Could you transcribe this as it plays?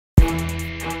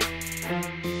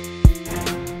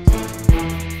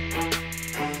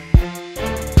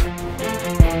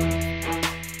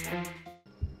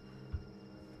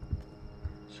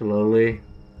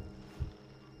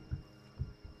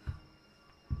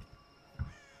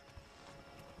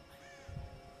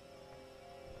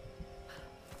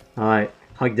Alright,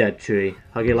 hug that tree.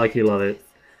 Hug it like you love it.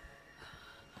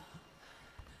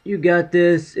 You got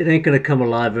this. It ain't gonna come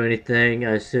alive or anything.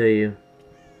 I see you.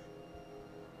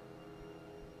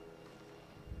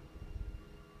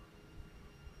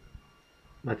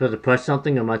 Am I supposed to press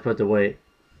something or am I supposed to wait?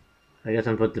 I guess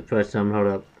I'm supposed to press something. Hold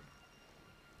up.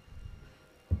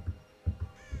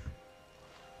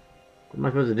 What am I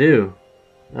supposed to do?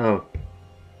 Oh.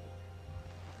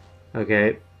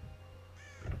 Okay.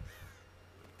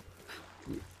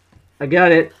 I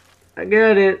got it. I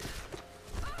got it.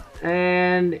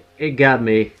 And it got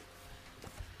me.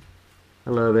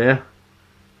 Hello there.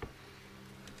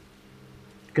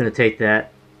 Gonna take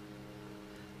that.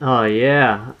 Oh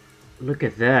yeah. Look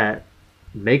at that.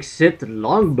 Makeshift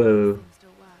longbow.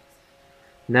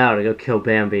 Now to go kill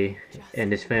Bambi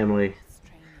and his family.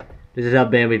 This is how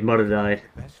Bambi's mother died.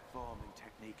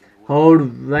 Hold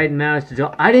right now is to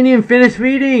draw. I didn't even finish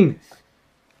reading!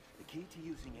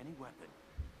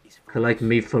 Collect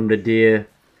meat from the deer.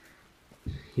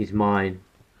 He's mine.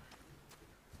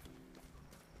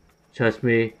 Trust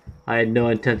me, I had no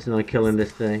intention on killing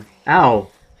this thing. Ow!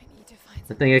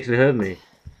 That thing actually hurt me.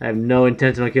 I have no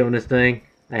intention on killing this thing.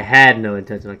 I had no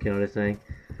intention on killing this thing.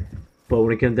 But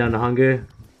when it comes down to hunger,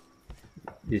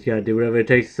 you just gotta do whatever it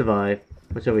takes to survive.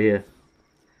 What's over here?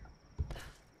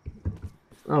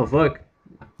 Oh fuck.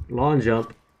 Lawn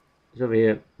jump. What's over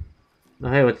here? Oh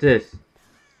hey, what's this?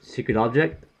 Secret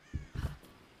object?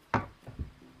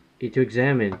 E to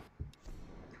examine.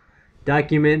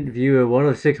 Document viewer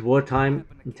 106 wartime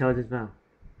intelligence found.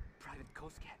 Private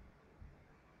Coast Cat.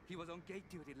 He was on gate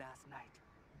duty last night.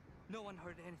 No one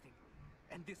heard anything.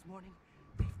 And this morning,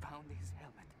 they found his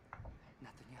helmet.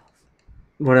 Nothing else.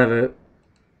 Whatever.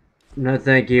 No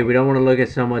thank you. We don't want to look at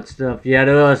so much stuff. Yeah,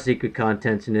 there are secret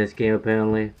contents in this game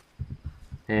apparently.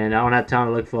 And I don't have time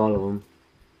to look for all of them.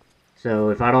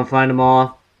 So if I don't find them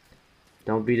all,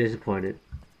 don't be disappointed.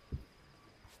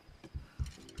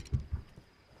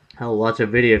 Hell, watch a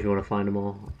video if you want to find them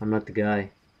all. I'm not the guy.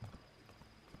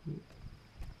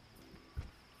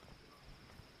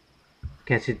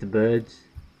 Can't shoot the birds.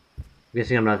 I'm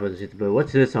guessing I'm not supposed to shoot the bird.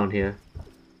 What's this on here?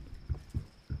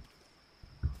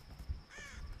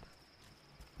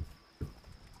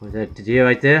 Was that the deer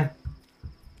right there?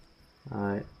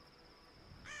 Alright.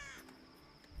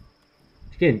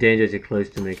 It's getting dangerously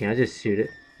close to me. Can I just shoot it?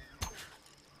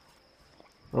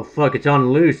 Oh fuck, it's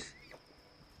on loose.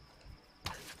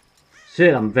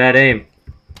 Shit, I'm bad aim.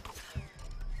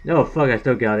 No, fuck, I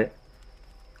still got it.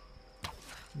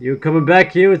 You're coming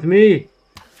back here with me.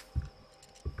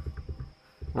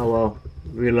 Oh well,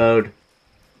 reload.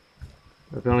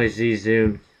 I can only see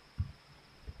zoom.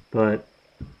 But,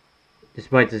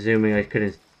 despite the zooming, I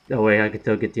couldn't. Oh wait, I could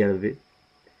still get the other bit.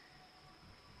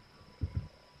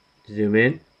 Zoom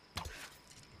in.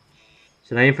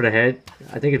 Should I aim for the head?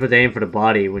 I think it's supposed to aim for the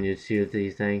body when you shoot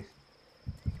these things.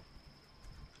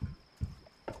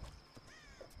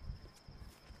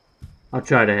 I'll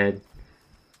try the head.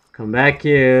 Come back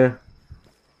here.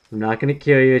 I'm not gonna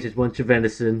kill you, it's just one your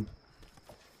venison.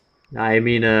 I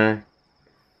mean, yeah,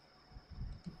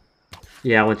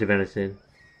 I want your venison.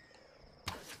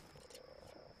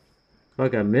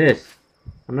 Fuck, I missed.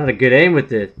 I'm not a good aim with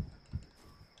this.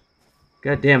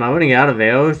 God damn, I'm running out of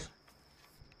arrows.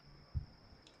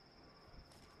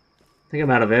 I think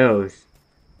I'm out of arrows.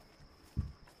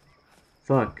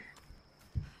 Fuck.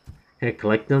 Can I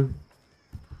collect them?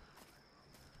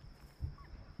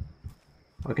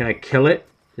 Or can I kill it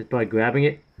just by grabbing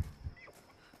it?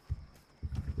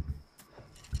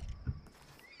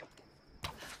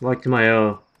 Like to my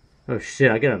arrow. Oh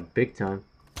shit, I got a big time.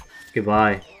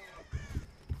 Goodbye.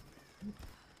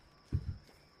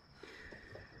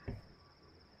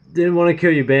 Didn't want to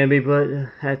kill you, Bambi, but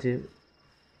had to.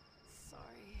 Sorry.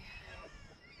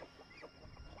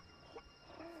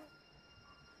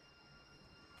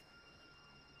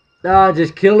 Ah,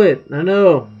 just kill it. I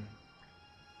know.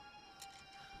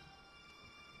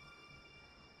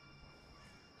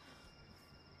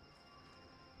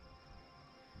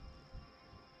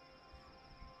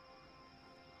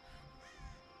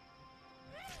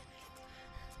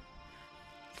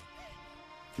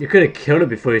 You could have killed it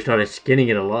before you started skinning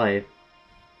it alive.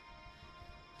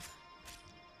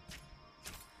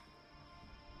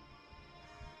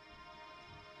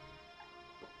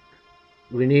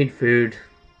 We need food.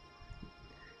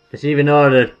 She even know how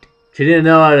to. She didn't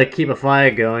know how to keep a fire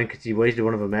going because she wasted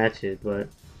one of her matches. But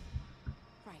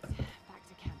Right, back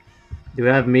to camp. do we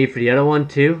have meat for the other one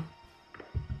too?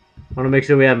 I want to make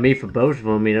sure we have meat for both of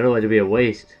them. I mean, otherwise it'd be a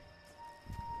waste.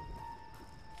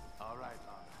 All right,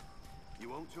 Lana. You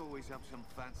won't always have some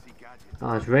fancy gadget.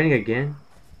 Oh, it's raining again.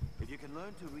 If you can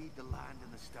learn to read the land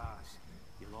and the stars,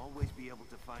 you'll always be able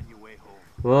to find your way home.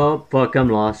 Well, fuck, I'm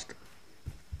lost.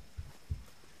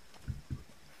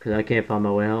 Because I can't find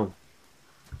my way home.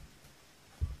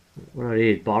 What are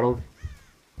these? Bottles?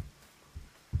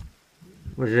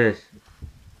 What's this?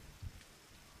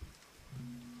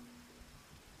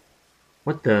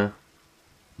 What the?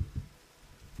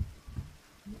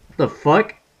 What the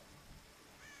fuck?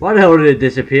 Why the hell did it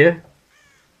disappear?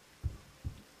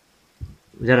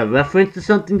 Was that a reference to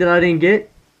something that I didn't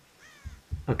get?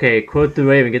 Okay, quote the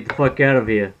Raven, get the fuck out of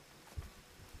here.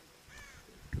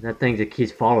 That thing that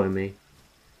keeps following me.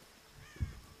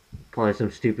 Probably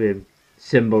some stupid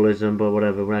symbolism, but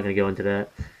whatever, we're not gonna go into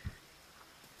that.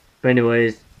 But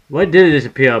anyways, why did it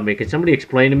disappear on me? Can somebody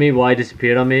explain to me why it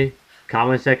disappeared on me?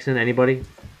 Comment section, anybody?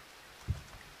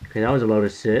 Okay, that was a load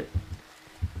of shit.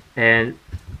 And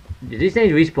did these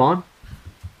things respawn?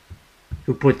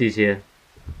 Who put these here?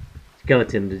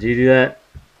 Skeleton, did you do that?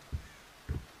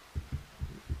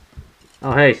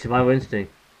 Oh hey, survival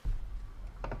instinct.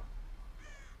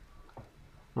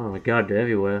 Oh my god, they're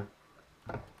everywhere.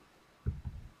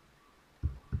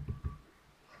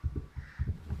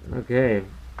 Okay.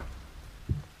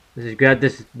 Let's just grab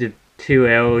the 2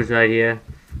 arrows right here,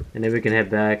 and then we can head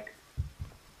back.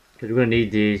 Because we're gonna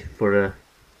need these for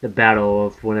the battle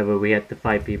of whenever we have to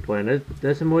fight people. And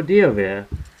there's some more deer over here.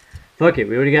 Fuck it,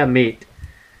 we already got meat.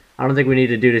 I don't think we need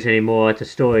to do this anymore. It's a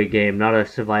story game, not a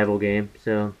survival game.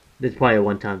 So, this is probably a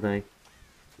one-time thing.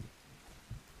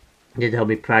 Just to help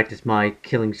me practice my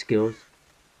killing skills.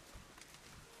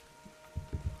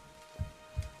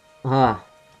 Ah,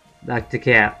 back to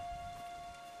camp.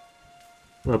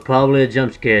 Well, probably a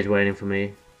jump scare is waiting for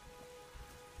me.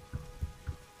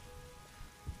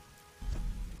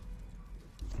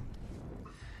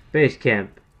 Base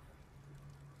camp.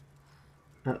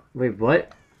 Wait,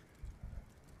 what?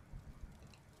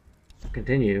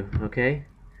 Continue, okay.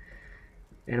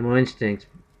 Animal instincts.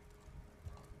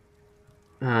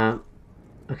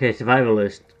 Okay,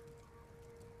 survivalist.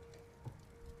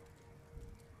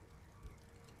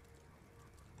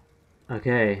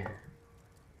 Okay.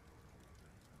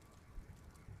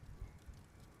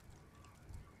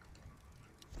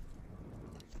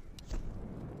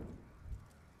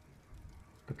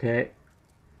 Okay.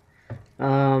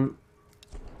 Oh,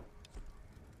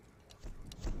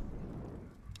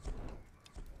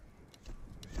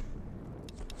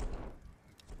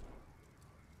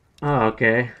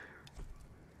 okay.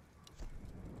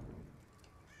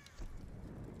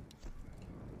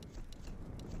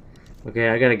 Okay,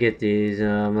 I gotta get these.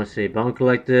 Let's see. Bone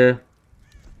collector.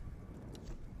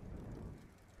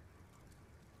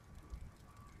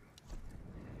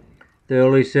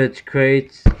 Thoroughly search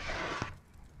crates.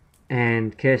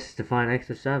 And caches to find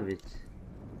extra salvage.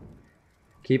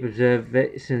 Keep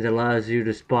observations allows you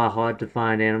to spot hard to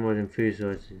find animals and food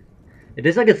sources. It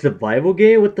is like a survival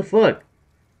game? What the fuck?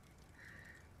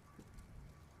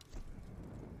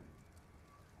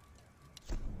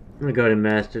 I'm gonna go to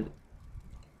mastered.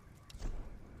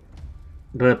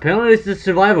 But apparently it's a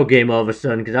survival game all of a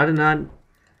sudden, because I did not...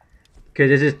 Because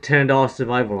it just turned off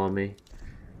survival on me.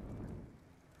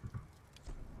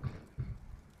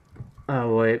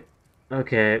 Oh, wait.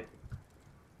 Okay.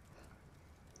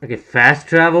 Okay, fast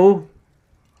travel?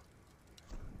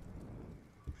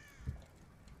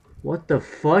 What the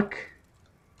fuck?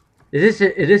 Is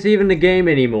this even the game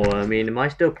anymore? I mean, am I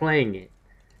still playing it?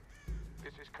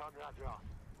 This is Conrad Roth,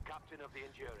 captain of the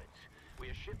Endurance. We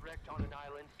are shipwrecked on an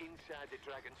island inside the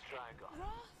Dragon's Triangle.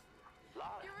 Roth,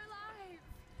 Lara, you're alive!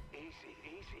 easy,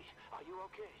 easy. Are you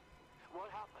okay? What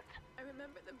happened? I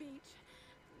remember the beach,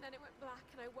 and then it went black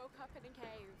and I woke up in a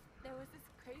cave. There was this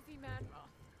crazy man,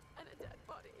 Roth, and a dead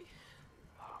body.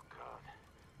 Oh, God.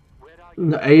 Where are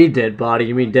you? A dead body?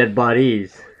 You mean dead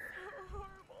bodies? So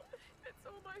horrible. It's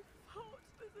all my fault.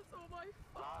 This is all my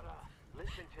fault. Lara,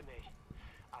 listen to me.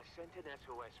 I sent an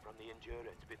SOS from the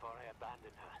Endurance before I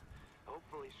abandoned her.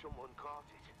 Hopefully someone caught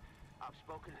it. I've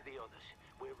spoken to the others.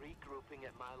 We're regrouping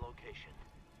at my location.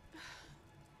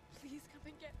 Please come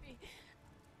and get me.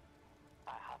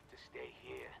 I have to stay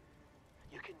here.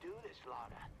 You can do this,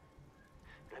 Lara.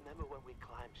 Remember when we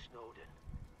climbed Snowden?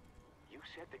 You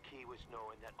said the key was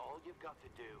knowing that all you've got to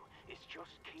do is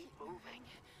just keep moving.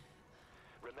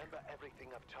 Remember everything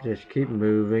I've told you. Just keep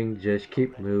moving, just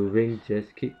keep moving,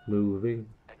 just keep moving.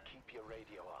 And keep your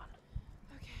radio on.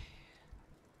 Okay.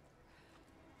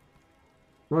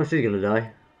 Well, she's gonna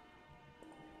die.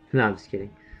 No, I'm just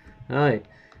kidding. Alright,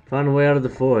 found a way out of the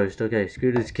forest. Okay,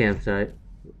 screw this campsite.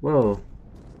 Whoa.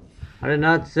 I did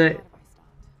not say...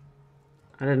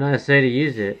 I did not say to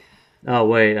use it. Oh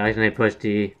wait, I accidentally pushed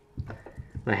E.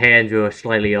 My hands were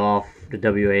slightly off the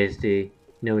WASD. You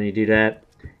know when you do that?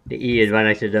 The E is right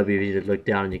next to the W if you just look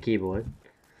down on your keyboard.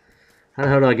 How the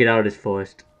hell do I get out of this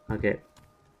forest? Okay.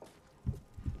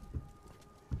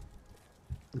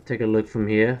 Take a look from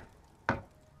here.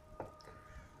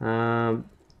 No,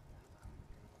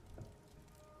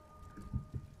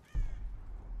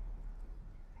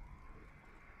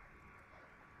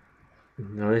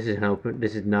 this isn't helping.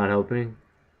 This is not helping.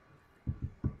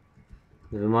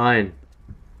 Never mind.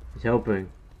 It's helping.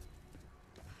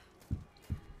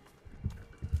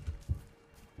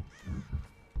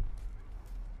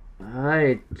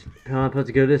 Alright, I'm supposed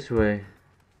to go this way.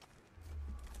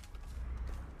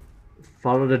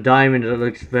 Follow the diamond that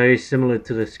looks very similar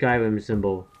to the Skyrim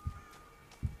symbol.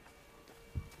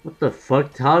 What the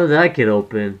fuck? How did that get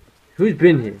open? Who's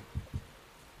been here?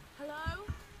 Hello?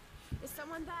 Is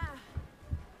someone there?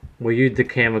 Were you the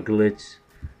camera glitch?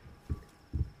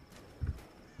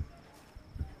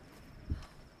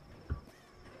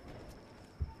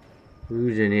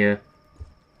 Who's in here?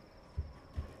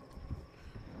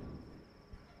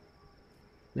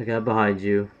 Look out behind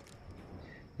you.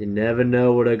 You never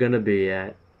know where they're gonna be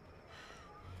at.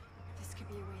 This could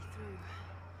be a way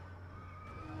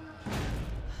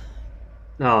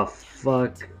through. Oh,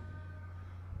 fuck.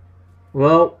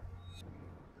 Well,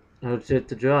 let's hit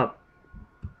the drop.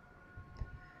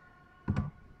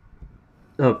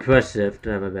 Oh, press shift.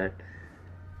 Oh, my bad.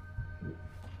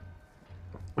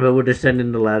 Well, we're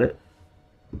descending the ladder.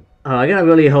 Oh, I gotta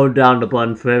really hold down the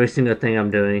button for every single thing I'm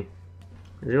doing.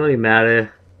 Does it really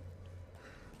matter?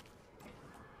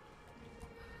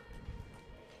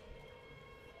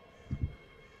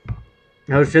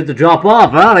 Oh shit, to drop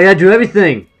off, huh? I gotta do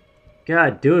everything.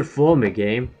 God, do it for me,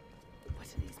 game. What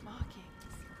are these markings?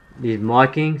 These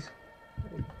markings?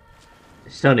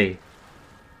 Sunny.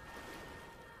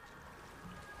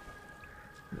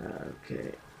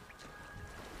 Okay.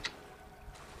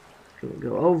 Can we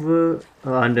go over?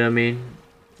 Oh, under, I mean.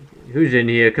 Who's in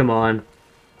here? Come on.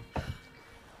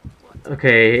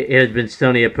 Okay, it has been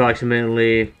sunny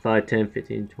approximately 5, 10,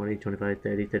 15, 20, 25,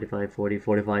 30, 35, 40,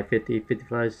 45, 50,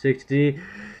 55, 60,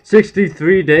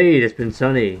 63 days it's been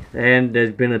sunny. And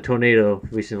there's been a tornado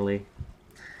recently.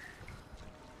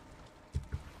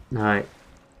 Alright,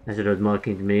 that's what those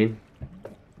markings mean.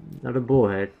 Not a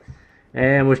bullhead.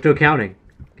 And we're still counting.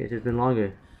 Guess it's been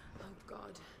longer. Oh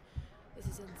god. This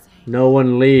is insane. No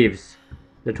one leaves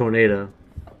the tornado.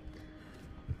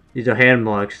 These are hand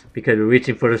marks because we're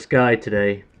reaching for the sky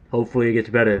today. Hopefully it gets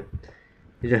better.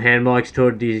 These are hand marks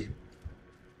toward the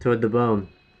bone.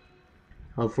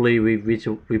 Hopefully we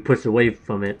push away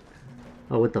from it.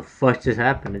 Oh, what the fuck just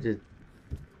happened? It just...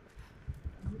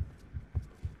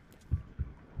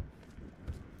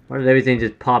 Why did everything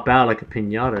just pop out like a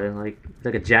piñata?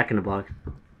 Like a jack-in-the-box.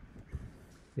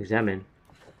 Examine.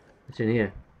 What's in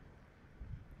here?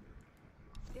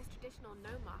 This traditional no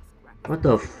mask What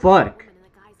the fuck? in the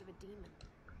guise of a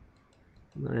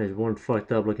demon. There's one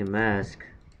fucked up looking mask.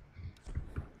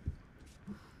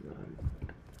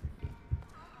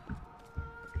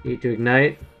 Eat to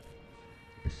ignite.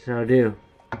 So I do.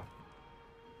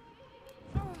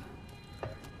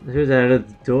 That's what that other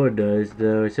door does,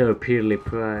 though. It's so repeatedly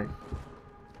pry.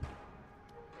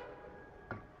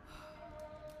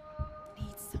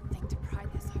 Need something to pry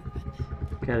this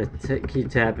open. Gotta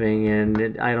keep tapping,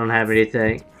 and I don't have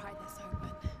anything. To pry this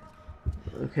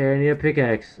open. Okay, I need a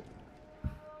pickaxe.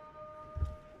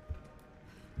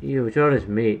 Ew, what's all this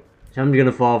meat? Something's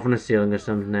gonna fall from the ceiling or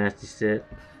some nasty shit.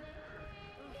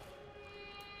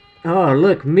 Oh,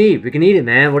 look, meat! We can eat it,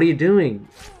 man! What are you doing?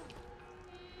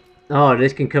 Oh,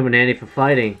 this can come in handy for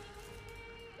fighting.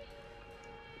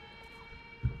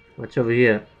 What's over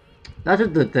here? That's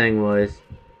what the thing was.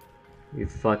 You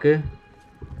fucker.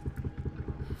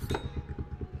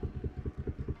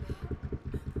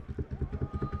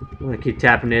 I'm gonna keep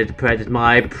tapping it to practice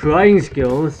my prying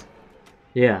skills.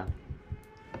 Yeah.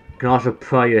 You can also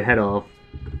pry your head off.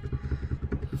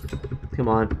 Come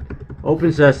on.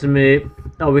 Open sesame.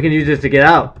 Oh, we can use this to get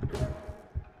out.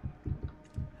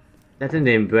 That thing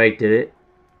didn't break, did it?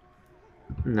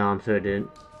 No, I'm sure it didn't.